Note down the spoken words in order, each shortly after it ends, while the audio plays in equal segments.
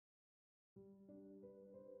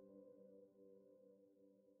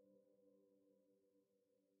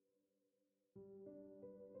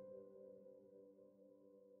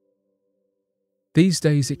These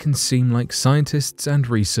days it can seem like scientists and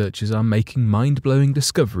researchers are making mind-blowing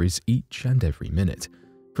discoveries each and every minute.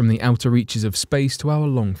 From the outer reaches of space to our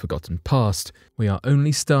long-forgotten past, we are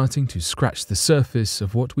only starting to scratch the surface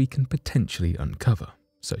of what we can potentially uncover.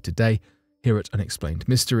 So today, here at Unexplained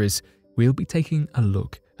Mysteries, we'll be taking a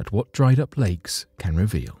look at what dried-up lakes can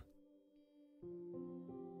reveal.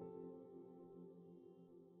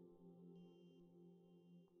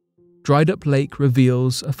 Dried-up lake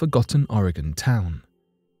reveals a forgotten Oregon town.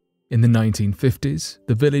 In the 1950s,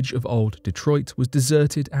 the village of Old Detroit was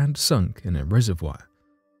deserted and sunk in a reservoir.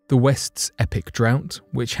 The West's epic drought,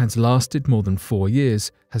 which has lasted more than 4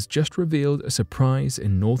 years, has just revealed a surprise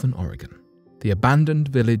in northern Oregon. The abandoned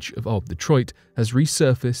village of Old Detroit has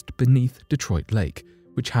resurfaced beneath Detroit Lake,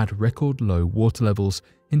 which had record low water levels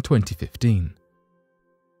in 2015.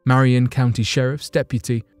 Marion County Sheriff's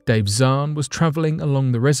Deputy Dave Zahn was traveling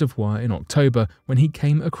along the reservoir in October when he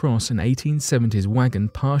came across an 1870s wagon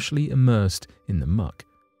partially immersed in the muck.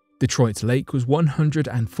 Detroit Lake was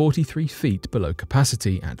 143 feet below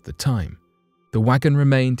capacity at the time. The wagon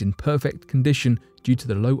remained in perfect condition due to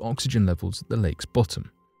the low oxygen levels at the lake's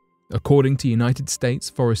bottom. According to United States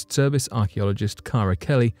Forest Service archaeologist Cara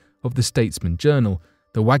Kelly of the Statesman Journal,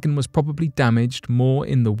 the wagon was probably damaged more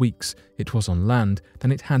in the weeks it was on land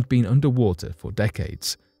than it had been underwater for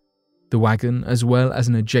decades. The wagon, as well as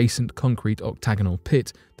an adjacent concrete octagonal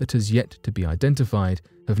pit that has yet to be identified,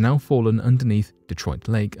 have now fallen underneath Detroit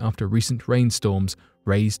Lake after recent rainstorms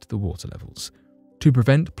raised the water levels. To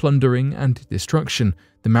prevent plundering and destruction,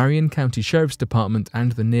 the Marion County Sheriff's Department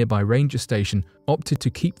and the nearby ranger station opted to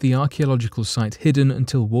keep the archaeological site hidden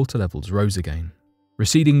until water levels rose again.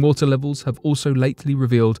 Receding water levels have also lately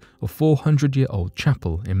revealed a 400-year-old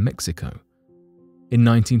chapel in Mexico. In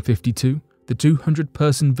 1952, the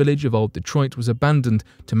 200-person village of Old Detroit was abandoned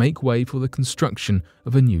to make way for the construction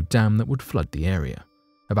of a new dam that would flood the area,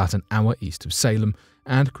 about an hour east of Salem,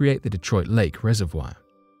 and create the Detroit Lake Reservoir.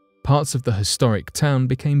 Parts of the historic town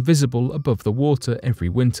became visible above the water every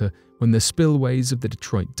winter when the spillways of the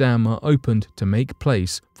Detroit Dam are opened to make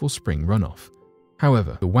place for spring runoff.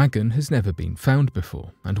 However, the wagon has never been found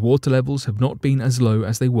before, and water levels have not been as low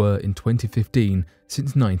as they were in 2015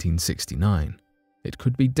 since 1969. It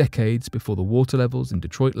could be decades before the water levels in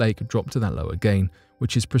Detroit Lake drop to that low again,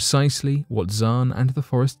 which is precisely what Zahn and the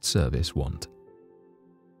Forest Service want.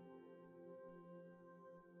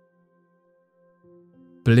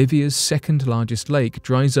 Bolivia's second largest lake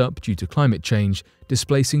dries up due to climate change,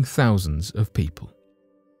 displacing thousands of people.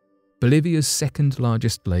 Bolivia's second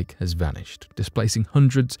largest lake has vanished, displacing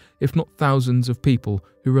hundreds, if not thousands, of people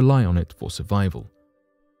who rely on it for survival.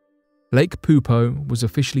 Lake Pupo was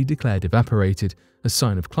officially declared evaporated, a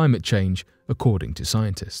sign of climate change, according to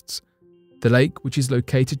scientists. The lake, which is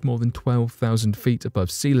located more than 12,000 feet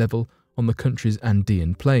above sea level on the country's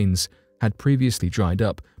Andean plains, had previously dried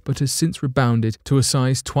up but has since rebounded to a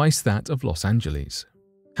size twice that of Los Angeles.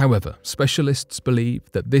 However, specialists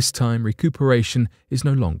believe that this time recuperation is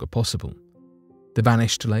no longer possible. The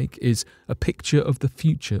vanished lake is a picture of the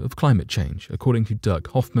future of climate change, according to Dirk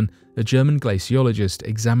Hoffmann, a German glaciologist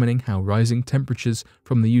examining how rising temperatures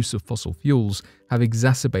from the use of fossil fuels have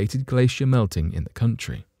exacerbated glacier melting in the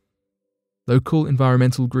country. Local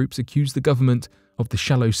environmental groups accuse the government of the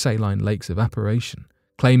shallow saline lake's evaporation,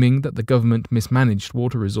 claiming that the government mismanaged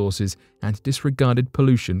water resources and disregarded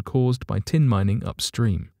pollution caused by tin mining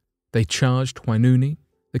upstream. They charged Huanuni,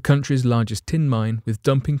 the country's largest tin mine, with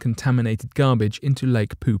dumping contaminated garbage into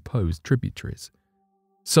Lake Pupo's tributaries.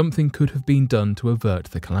 Something could have been done to avert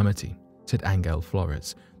the calamity, said Angel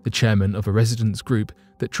Flores, the chairman of a residents' group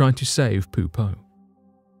that tried to save Pupo.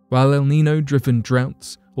 While El Nino-driven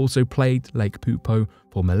droughts also plagued Lake Pupo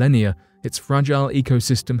for millennia, its fragile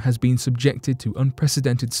ecosystem has been subjected to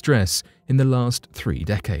unprecedented stress in the last 3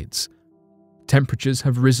 decades. Temperatures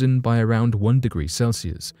have risen by around 1 degree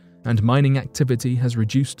Celsius, and mining activity has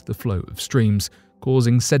reduced the flow of streams,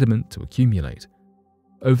 causing sediment to accumulate.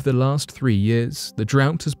 Over the last 3 years, the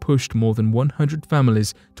drought has pushed more than 100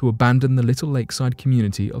 families to abandon the little lakeside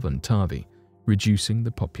community of Untavi, reducing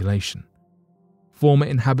the population. Former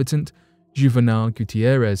inhabitant Juvenal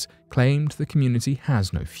Gutierrez claimed the community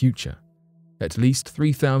has no future. At least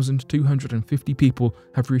 3,250 people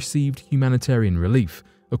have received humanitarian relief,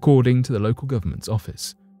 according to the local government's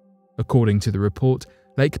office. According to the report,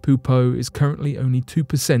 Lake Pupo is currently only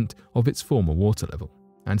 2% of its former water level,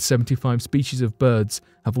 and 75 species of birds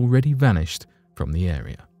have already vanished from the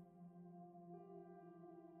area.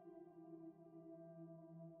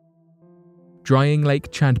 Drying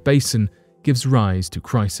Lake Chad Basin gives rise to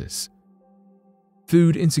crisis.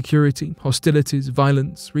 Food insecurity, hostilities,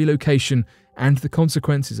 violence, relocation, and the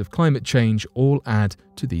consequences of climate change all add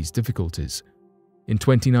to these difficulties. In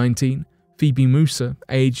 2019, Phoebe Musa,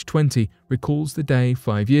 aged 20, recalls the day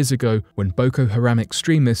 5 years ago when Boko Haram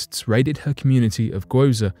extremists raided her community of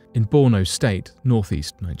Gwoza in Borno State,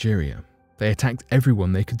 northeast Nigeria. They attacked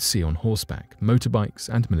everyone they could see on horseback, motorbikes,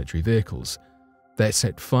 and military vehicles. They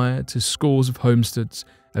set fire to scores of homesteads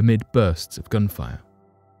amid bursts of gunfire.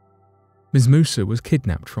 Ms. Musa was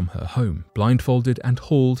kidnapped from her home, blindfolded and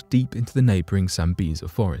hauled deep into the neighbouring Sambisa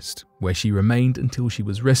forest, where she remained until she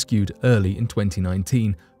was rescued early in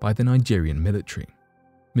 2019 by the Nigerian military.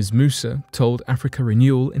 Ms. Musa told Africa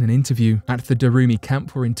Renewal in an interview at the Darumi camp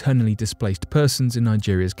for internally displaced persons in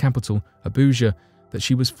Nigeria's capital, Abuja, that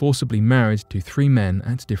she was forcibly married to 3 men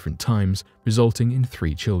at different times, resulting in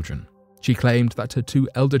 3 children. She claimed that her 2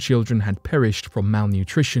 elder children had perished from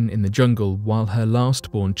malnutrition in the jungle while her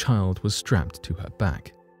last-born child was strapped to her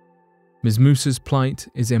back. Ms. Musa's plight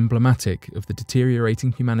is emblematic of the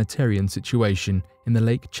deteriorating humanitarian situation in the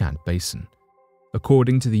Lake Chad Basin.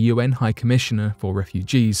 According to the UN High Commissioner for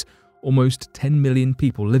Refugees, almost 10 million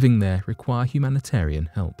people living there require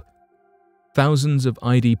humanitarian help. Thousands of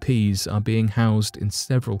IDPs are being housed in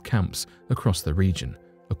several camps across the region,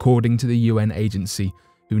 according to the UN agency,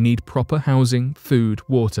 who need proper housing, food,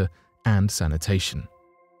 water, and sanitation.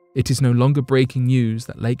 It is no longer breaking news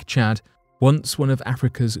that Lake Chad, once one of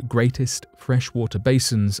Africa's greatest freshwater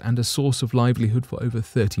basins and a source of livelihood for over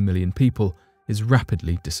 30 million people, is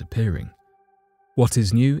rapidly disappearing. What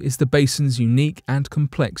is new is the basin's unique and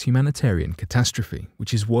complex humanitarian catastrophe,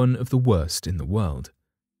 which is one of the worst in the world.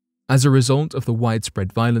 As a result of the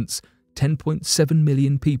widespread violence, 10.7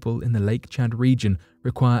 million people in the Lake Chad region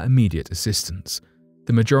require immediate assistance.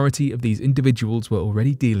 The majority of these individuals were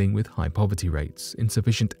already dealing with high poverty rates,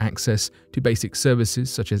 insufficient access to basic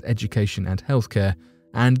services such as education and healthcare,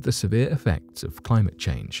 and the severe effects of climate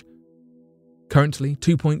change. Currently,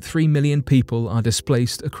 2.3 million people are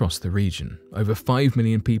displaced across the region. Over 5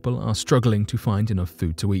 million people are struggling to find enough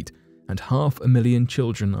food to eat, and 500,000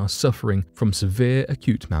 children are suffering from severe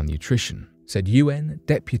acute malnutrition, said UN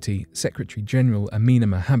Deputy Secretary General Amina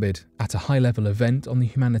Mohammed at a high-level event on the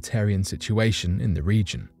humanitarian situation in the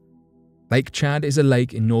region. Lake Chad is a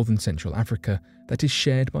lake in northern Central Africa that is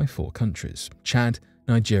shared by 4 countries: Chad,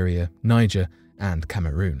 Nigeria, Niger, and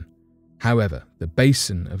Cameroon. However, the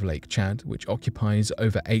basin of Lake Chad, which occupies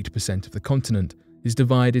over 8% of the continent, is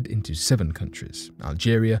divided into 7 countries: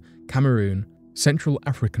 Algeria, Cameroon, Central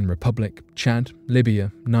African Republic, Chad,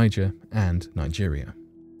 Libya, Niger, and Nigeria.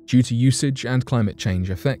 Due to usage and climate change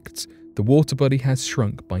effects, the water body has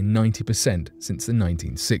shrunk by 90% since the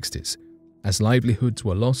 1960s. As livelihoods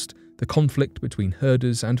were lost, the conflict between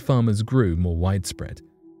herders and farmers grew more widespread.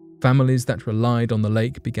 Families that relied on the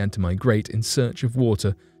lake began to migrate in search of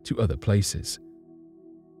water to other places.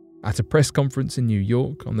 At a press conference in New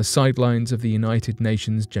York on the sidelines of the United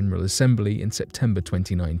Nations General Assembly in September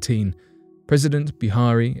 2019, President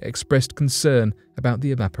Buhari expressed concern about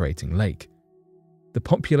the evaporating lake. The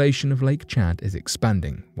population of Lake Chad is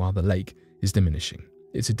expanding while the lake is diminishing.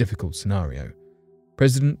 It's a difficult scenario.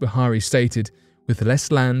 President Buhari stated, with less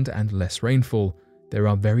land and less rainfall, there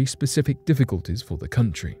are very specific difficulties for the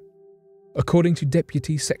country. According to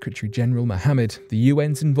Deputy Secretary General Mohammed, the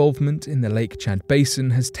UN's involvement in the Lake Chad Basin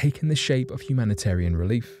has taken the shape of humanitarian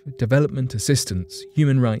relief, development assistance,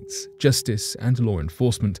 human rights, justice, and law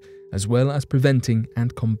enforcement, as well as preventing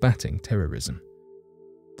and combating terrorism.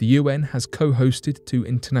 The UN has co-hosted 2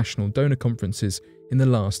 international donor conferences in the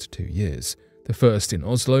last 2 years, the first in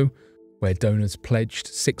Oslo, where donors pledged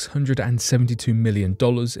 $672 million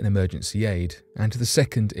in emergency aid, and the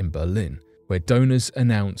second in Berlin, where donors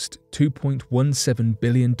announced $2.17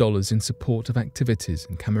 billion in support of activities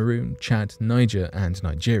in Cameroon, Chad, Niger, and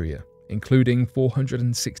Nigeria, including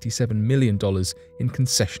 $467 million in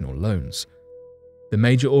concessional loans. The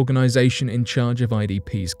major organization in charge of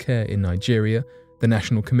IDPs' care in Nigeria, the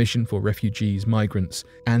National Commission for Refugees, Migrants,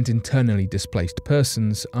 and Internally Displaced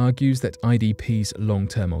Persons, argues that IDPs'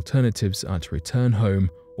 long-term alternatives are to return home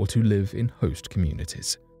or to live in host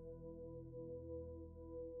communities.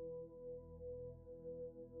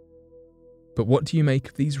 But what do you make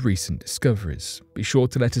of these recent discoveries? Be sure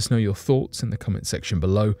to let us know your thoughts in the comment section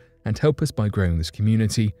below and help us by growing this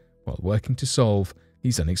community while working to solve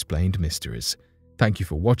these unexplained mysteries. Thank you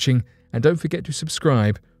for watching, and don't forget to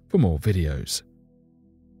subscribe for more videos.